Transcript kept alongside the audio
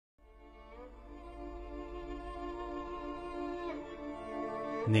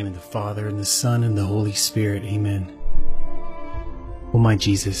In the name of the Father, and the Son, and the Holy Spirit. Amen. O my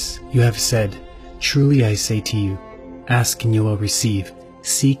Jesus, you have said, "Truly I say to you, ask and you will receive,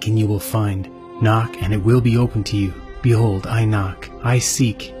 seek and you will find, knock and it will be opened to you. Behold, I knock, I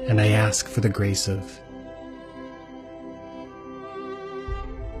seek, and I ask for the grace of."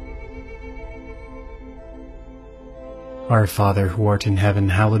 Our Father, who art in heaven,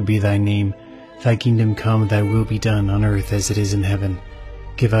 hallowed be thy name. Thy kingdom come, thy will be done, on earth as it is in heaven.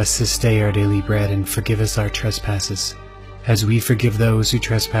 Give us this day our daily bread, and forgive us our trespasses, as we forgive those who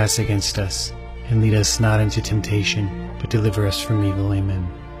trespass against us. And lead us not into temptation, but deliver us from evil. Amen.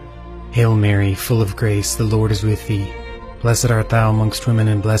 Hail Mary, full of grace, the Lord is with thee. Blessed art thou amongst women,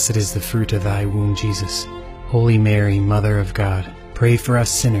 and blessed is the fruit of thy womb, Jesus. Holy Mary, Mother of God, pray for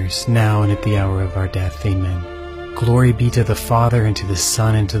us sinners, now and at the hour of our death. Amen. Glory be to the Father, and to the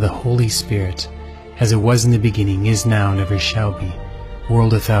Son, and to the Holy Spirit, as it was in the beginning, is now, and ever shall be,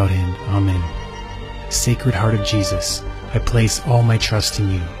 world without end. Amen. Sacred Heart of Jesus, I place all my trust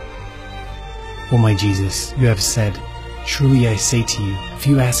in you. O my Jesus, you have said, "Truly I say to you, if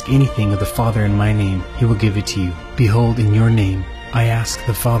you ask anything of the Father in my name, he will give it to you. Behold, in your name I ask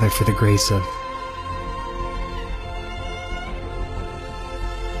the Father for the grace of..."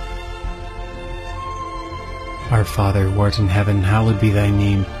 Our Father, who art in heaven, hallowed be thy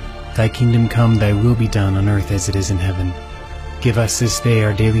name. Thy kingdom come, thy will be done, on earth as it is in heaven. Give us this day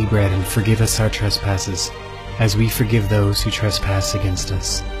our daily bread, and forgive us our trespasses, as we forgive those who trespass against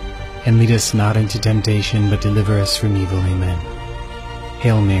us. And lead us not into temptation, but deliver us from evil. Amen.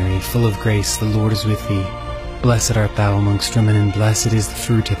 Hail Mary, full of grace, the Lord is with thee. Blessed art thou amongst women, and blessed is the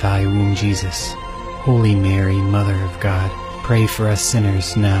fruit of thy womb, Jesus. Holy Mary, Mother of God, pray for us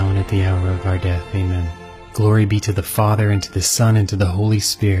sinners, now and at the hour of our death. Amen. Glory be to the Father, and to the Son, and to the Holy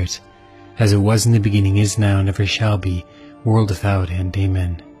Spirit, as it was in the beginning, is now, and ever shall be, world without end.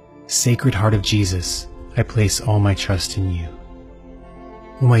 Amen. Sacred Heart of Jesus, I place all my trust in you.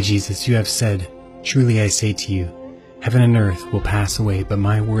 O my Jesus, you have said, "Truly I say to you, heaven and earth will pass away, but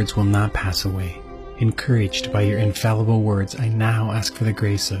my words will not pass away." Encouraged by your infallible words, I now ask for the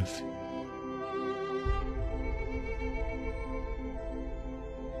grace of...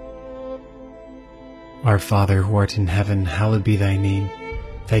 Our Father, who art in heaven, hallowed be thy name.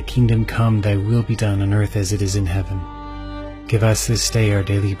 Thy kingdom come, thy will be done, on earth as it is in heaven. Give us this day our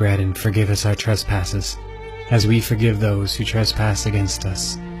daily bread, and forgive us our trespasses, as we forgive those who trespass against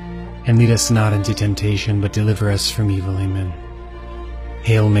us. And lead us not into temptation, but deliver us from evil. Amen.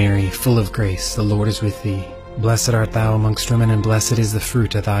 Hail Mary, full of grace, the Lord is with thee. Blessed art thou amongst women, and blessed is the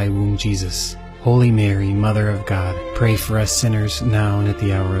fruit of thy womb, Jesus. Holy Mary, Mother of God, pray for us sinners, now and at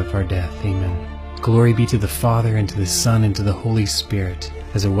the hour of our death. Amen. Glory be to the Father, and to the Son, and to the Holy Spirit,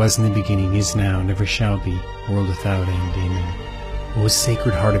 as it was in the beginning, is now, and ever shall be, world without end. Amen. O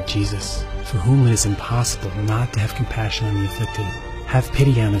Sacred Heart of Jesus, for whom it is impossible not to have compassion on the afflicted, have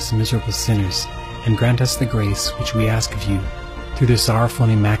pity on us miserable sinners, and grant us the grace which we ask of you, through the sorrowful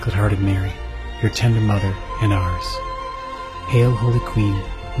and immaculate-hearted Mary, your tender Mother and ours. Hail, Holy Queen,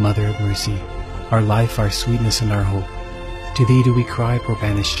 Mother of Mercy, our life, our sweetness, and our hope. To thee do we cry, poor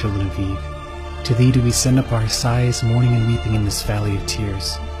banished children of Eve. To thee do we send up our sighs, mourning and weeping in this valley of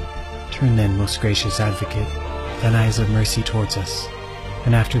tears. Turn then, most gracious Advocate, thine eyes of mercy towards us,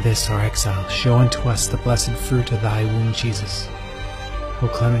 and after this our exile, show unto us the blessed fruit of thy womb, Jesus. O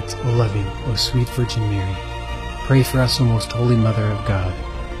clement, O loving, O sweet Virgin Mary, pray for us, O most holy Mother of God,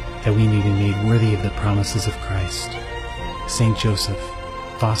 that we may be made worthy of the promises of Christ. Saint Joseph,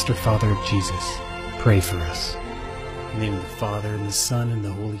 foster father of Jesus, pray for us. In the name of the Father, and the Son, and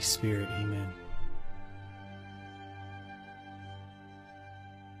the Holy Spirit. Amen.